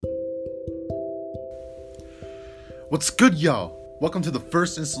What's good, y'all? Welcome to the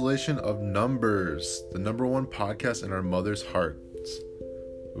first installation of Numbers, the number one podcast in our mother's hearts.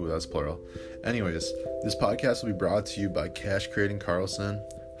 Ooh, that's plural. Anyways, this podcast will be brought to you by Cash Creating Carlson,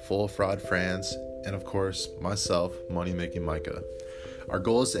 Full Fraud France, and of course, myself, Money Making Micah. Our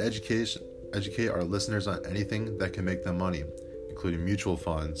goal is to educate our listeners on anything that can make them money, including mutual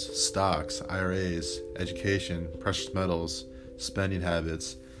funds, stocks, IRAs, education, precious metals, spending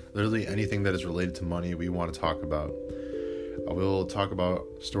habits, literally anything that is related to money we want to talk about. We'll talk about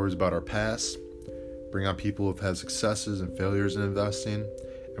stories about our past, bring on people who've had successes and failures in investing,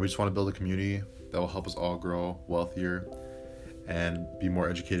 and we just want to build a community that will help us all grow wealthier and be more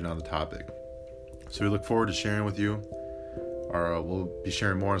educated on the topic. So we look forward to sharing with you. We'll be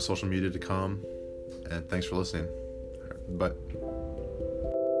sharing more on social media to come, and thanks for listening. Bye.